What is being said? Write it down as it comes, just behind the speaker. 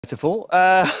Metaphor.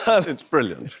 It's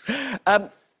brilliant.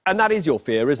 And that is your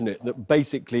fear, isn't it? That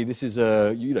basically this is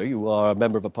you are a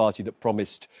member of a party that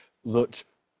promised that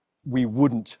we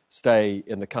wouldn't stay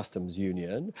in the customs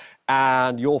union,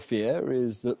 and your fear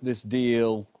is that this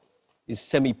deal is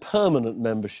semi-permanent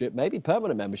membership, maybe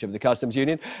permanent membership of the customs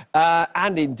union,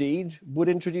 and indeed would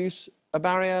introduce a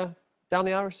barrier down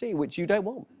the Irish Sea, which you don't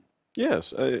want.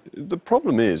 Yes, the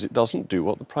problem is it doesn't do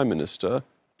what the Prime Minister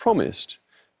promised.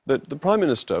 That the Prime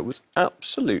Minister was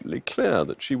absolutely clear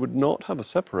that she would not have a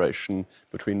separation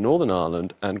between Northern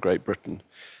Ireland and Great Britain.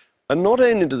 And not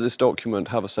only does this document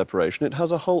have a separation, it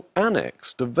has a whole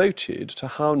annex devoted to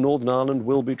how Northern Ireland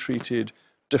will be treated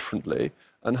differently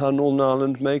and how Northern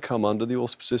Ireland may come under the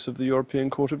auspices of the European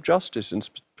Court of Justice in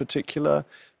particular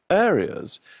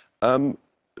areas.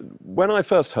 When I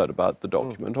first heard about the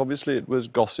document, obviously it was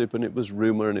gossip and it was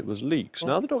rumour and it was leaks.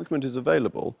 Now the document is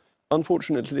available.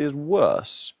 Unfortunately, it is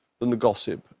worse than the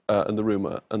gossip and the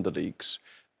rumour and the leaks,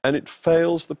 and it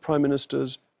fails the Prime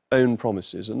Minister's own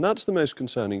promises. And that's the most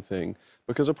concerning thing,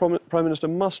 because a Prime Minister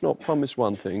must not promise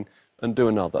one thing and do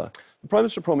another. The Prime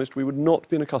Minister promised we would not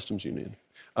be in a customs union,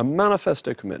 a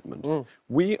manifesto commitment.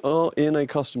 We are in a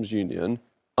customs union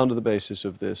under the basis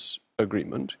of this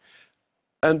agreement,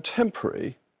 and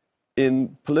temporary,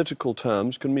 in political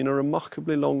terms, can mean a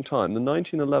remarkably long time. The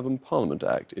 1911 Parliament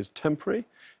Act is temporary,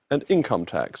 and income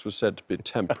tax was said to be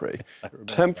temporary.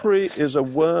 Temporary is a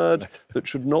word that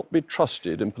should not be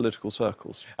trusted in political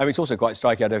circles. I mean, it's also quite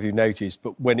striking, I don't know if you've noticed,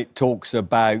 but when it talks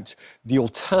about the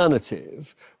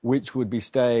alternative, which would be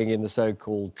staying in the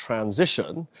so-called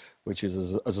transition, which is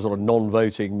as a sort of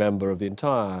non-voting member of the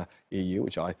entire EU,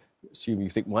 which I assume you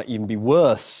think might even be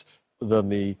worse than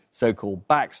the so-called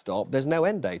backstop, there's no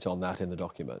end date on that in the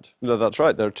document. No, that's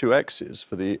right. There are two X's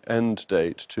for the end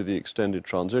date to the extended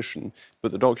transition,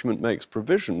 but the document makes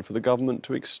provision for the government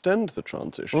to extend the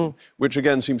transition, which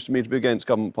again seems to me to be against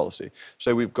government policy.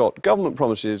 So we've got government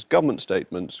promises, government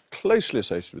statements closely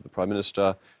associated with the Prime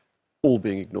Minister, all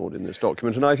being ignored in this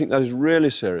document. And I think that is really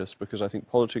serious, because I think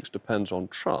politics depends on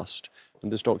trust, and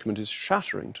this document is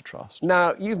shattering to trust.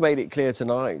 Now, you've made it clear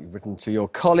tonight, you've written to your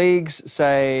colleagues,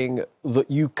 saying that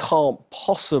you can't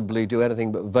possibly do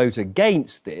anything but vote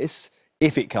against this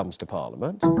if it comes to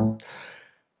Parliament.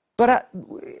 But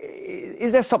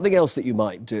is there something else that you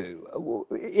might do?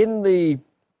 In the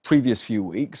previous few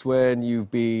weeks, when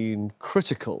you've been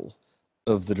critical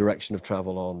of the direction of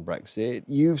travel on Brexit,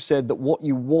 you've said that what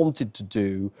you wanted to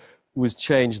do was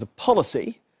change the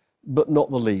policy, but not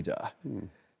the leader.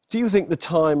 Do you think the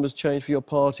time has changed for your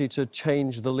party to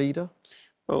change the leader?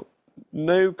 Well,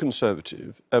 no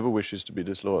Conservative ever wishes to be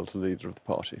disloyal to the leader of the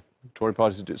party. The Tory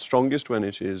party is at its strongest when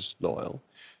it is loyal.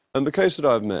 And the case that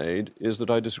I've made is that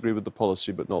I disagree with the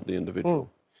policy, but not the individual.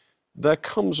 There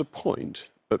comes a point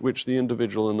at which the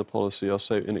individual and the policy are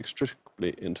so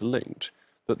inextricably interlinked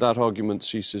that argument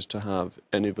ceases to have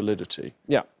any validity.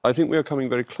 Yeah. I think we are coming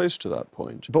very close to that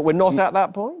point. But we're not at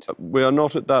that point? We are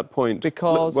not at that point.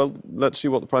 Because? Well, let's see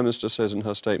what the Prime Minister says in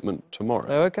her statement tomorrow.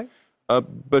 Oh, OK.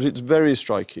 But it's very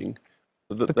striking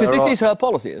that because this is her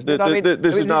policy, isn't it?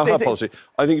 This is now her policy.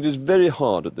 I think it is very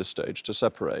hard at this stage to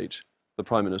separate the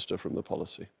Prime Minister from the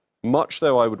policy, much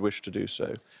though I would wish to do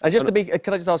so. And just to be,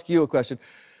 can I just ask you a question?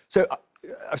 So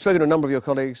I've spoken to a number of your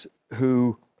colleagues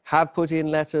who have put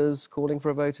in letters calling for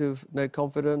a vote of no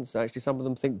confidence. Actually, some of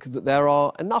them think that there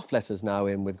are enough letters now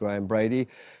in with Graham Brady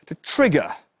to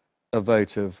trigger a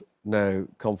vote of no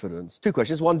confidence. Two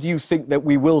questions. One, do you think that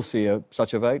we will see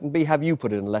such a vote? And B, have you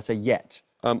put in a letter yet?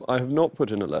 I have not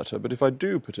put in a letter, but if I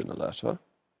do put in a letter,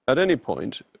 at any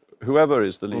point, whoever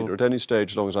is the leader, at any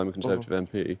stage, as long as I'm a Conservative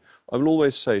MP, I will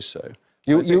always say so.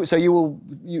 You won't do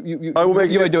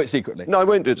it secretly? No, I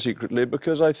won't do it secretly,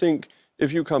 because I think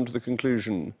if you come to the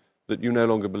conclusion that you no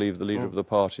longer believe the leader of the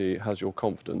party has your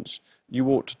confidence, you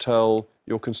ought to tell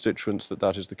your constituents that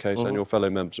that is the case and your fellow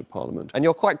members of Parliament. And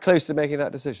you're quite close to making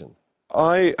that decision?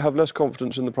 I have less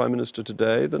confidence in the Prime Minister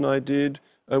today than I did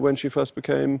when she first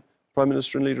became Prime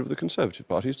Minister and leader of the Conservative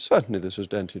Party. Certainly this has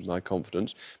dented my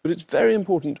confidence, but it's very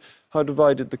important how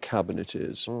divided the Cabinet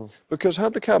is. Because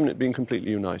had the Cabinet been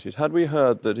completely united, had we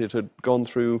heard that it had gone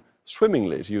through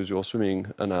swimmingly, to use your swimming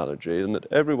analogy, and that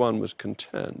everyone was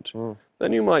content,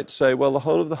 then you might say, well, the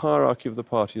whole of the hierarchy of the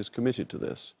party is committed to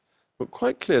this. But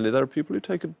quite clearly, there are people who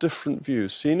take a different view.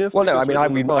 Senior figures well, no, I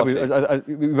mean,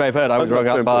 you may have heard I was rung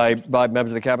up by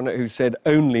members of the Cabinet who said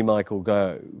only Michael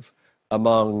Gove,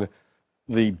 among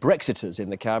the Brexiters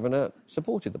in the Cabinet,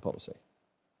 supported the policy.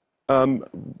 And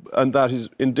that is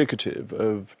indicative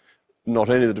of not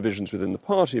only the divisions within the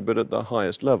party, but at the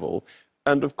highest level.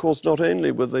 And of course, not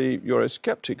only were the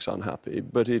Eurosceptics unhappy,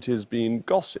 but it is being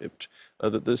gossiped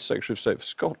that the Secretary of State for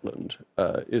Scotland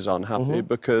is unhappy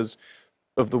because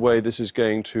of the way this is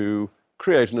going to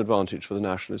create an advantage for the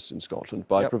nationalists in Scotland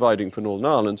by providing for Northern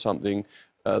Ireland something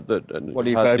that... Well,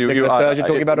 you've heard Nicola Sturgeon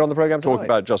talking about it on the programme tonight. Talking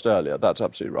about it just earlier, that's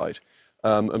absolutely right.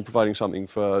 And providing something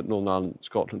for Northern Ireland that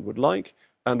Scotland would like,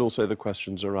 and also the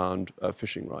questions around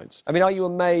fishing rights. I mean, are you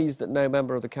amazed that no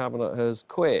member of the Cabinet has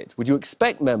quit? Would you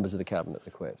expect members of the Cabinet to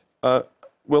quit?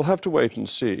 We'll have to wait and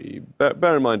see.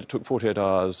 Bear in mind, it took 48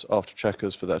 hours after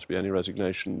Chequers for there to be any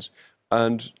resignations.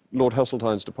 And Lord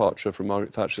Heseltine's departure from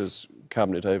Margaret Thatcher's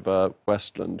Cabinet over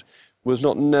Westland was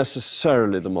not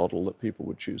necessarily the model that people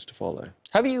would choose to follow.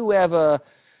 Have you ever...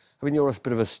 I mean, you're a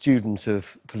bit of a student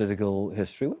of political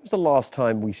history. When was the last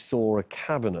time we saw a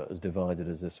cabinet as divided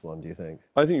as this one, do you think?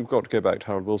 I think you've got to go back to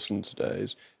Harold Wilson's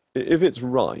days. If it's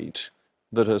right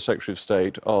that a Secretary of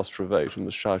State asked for a vote and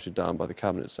was shouted down by the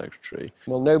Cabinet Secretary...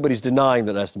 Well, nobody's denying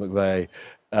that Esther McVey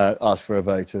asked for a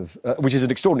vote of... which is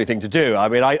an extraordinary thing to do. I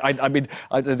mean, I don't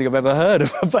think I've ever heard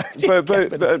of a vote.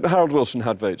 But Harold Wilson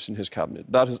had votes in his Cabinet.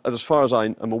 That, is, as far as I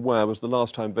am aware, was the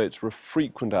last time votes were a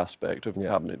frequent aspect of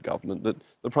Cabinet government that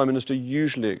the Prime Minister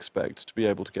usually expects to be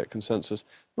able to get consensus,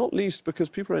 not least because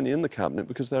people are only in the Cabinet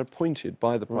because they're appointed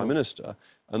by the Prime Minister,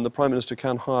 and the Prime Minister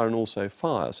can hire and also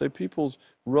fire. So people's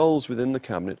roles within the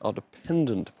Cabinet are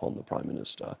dependent upon the Prime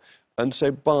Minister. And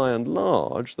so, by and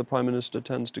large, the Prime Minister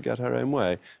tends to get her own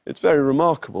way. It's very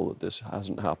remarkable that this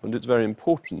hasn't happened. It's very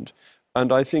important.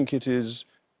 And I think it is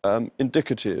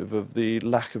indicative of the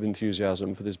lack of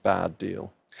enthusiasm for this bad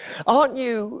deal. Aren't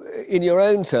you, in your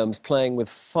own terms, playing with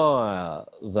fire,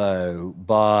 though,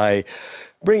 by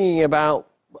bringing about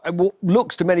what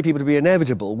looks to many people to be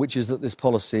inevitable, which is that this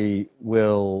policy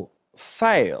will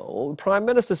fail? The Prime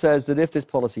Minister says that if this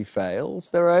policy fails,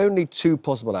 there are only two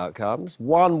possible outcomes.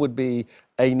 One would be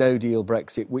a no-deal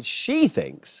Brexit, which she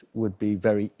thinks would be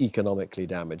very economically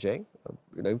damaging.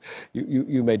 You know,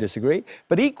 you may disagree.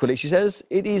 But equally, she says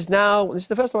it is now, this is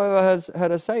the first time I've ever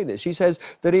heard her say this, she says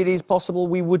that it is possible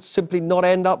we would simply not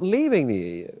end up leaving the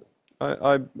EU.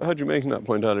 I heard you making that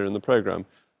point earlier in the programme.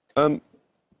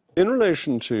 In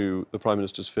relation to the Prime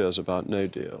Minister's fears about no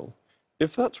deal,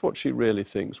 if that's what she really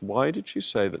thinks, why did she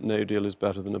say that no deal is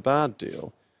better than a bad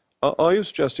deal? Are you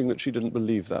suggesting that she didn't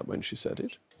believe that when she said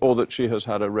it? Or that she has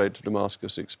had a road to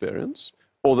Damascus experience?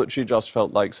 Or that she just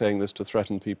felt like saying this to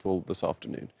threaten people this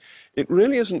afternoon? It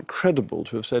really isn't credible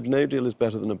to have said no deal is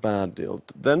better than a bad deal,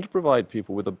 then to provide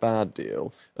people with a bad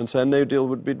deal and say no deal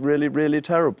would be really, really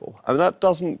terrible. I mean, that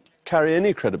doesn't carry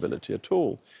any credibility at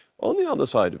all. On the other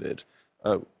side of it,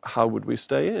 how would we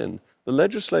stay in? The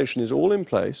legislation is all in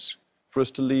place for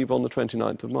us to leave on the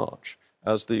 29th of March.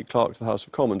 As the Clerk of the House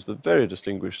of Commons, the very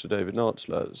distinguished Sir David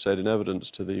Nartzler, said in evidence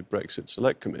to the Brexit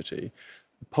Select Committee,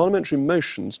 parliamentary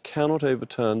motions cannot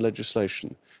overturn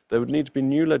legislation. There would need to be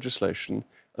new legislation,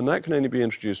 and that can only be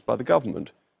introduced by the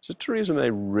government. So is Theresa May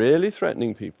really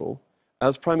threatening people,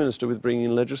 as Prime Minister, with bringing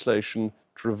in legislation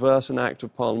to reverse an act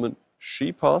of Parliament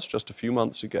she passed just a few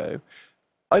months ago?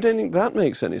 I don't think that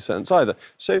makes any sense either.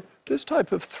 So this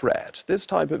type of threat, this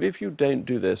type of, if you don't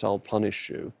do this, I'll punish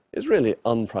you, is really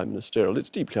un-prime ministerial. It's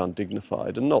deeply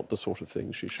undignified and not the sort of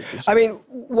thing she should be saying. I mean,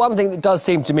 one thing that does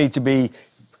seem to me to be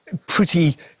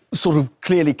pretty sort of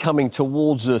clearly coming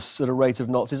towards us at a rate of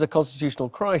knots is a constitutional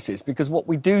crisis, because what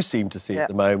we do seem to see at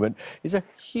the moment is a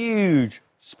huge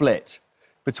split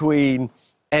between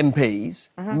MPs,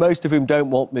 most of whom don't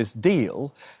want this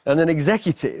deal, and an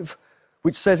executive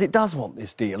which says it does want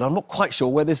this deal. I'm not quite sure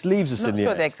where this leaves us in the end. I'm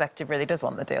not sure the executive really does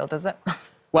want the deal, does it?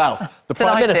 Well, the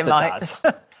Prime Minister does.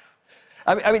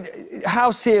 I mean,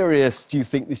 how serious do you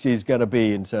think this is going to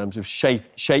be in terms of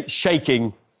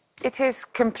shaking? It is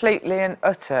completely and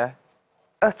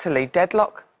utterly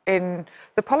deadlock in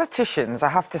the politicians, I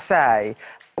have to say,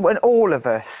 when all of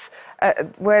us,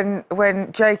 when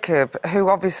Jacob, who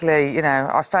obviously, you know,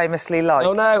 I famously like...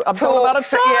 Oh, no, I'm talking about a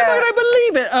time, I don't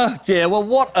believe it. Oh, dear, well,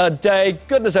 what a day.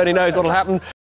 Goodness only knows what'll happen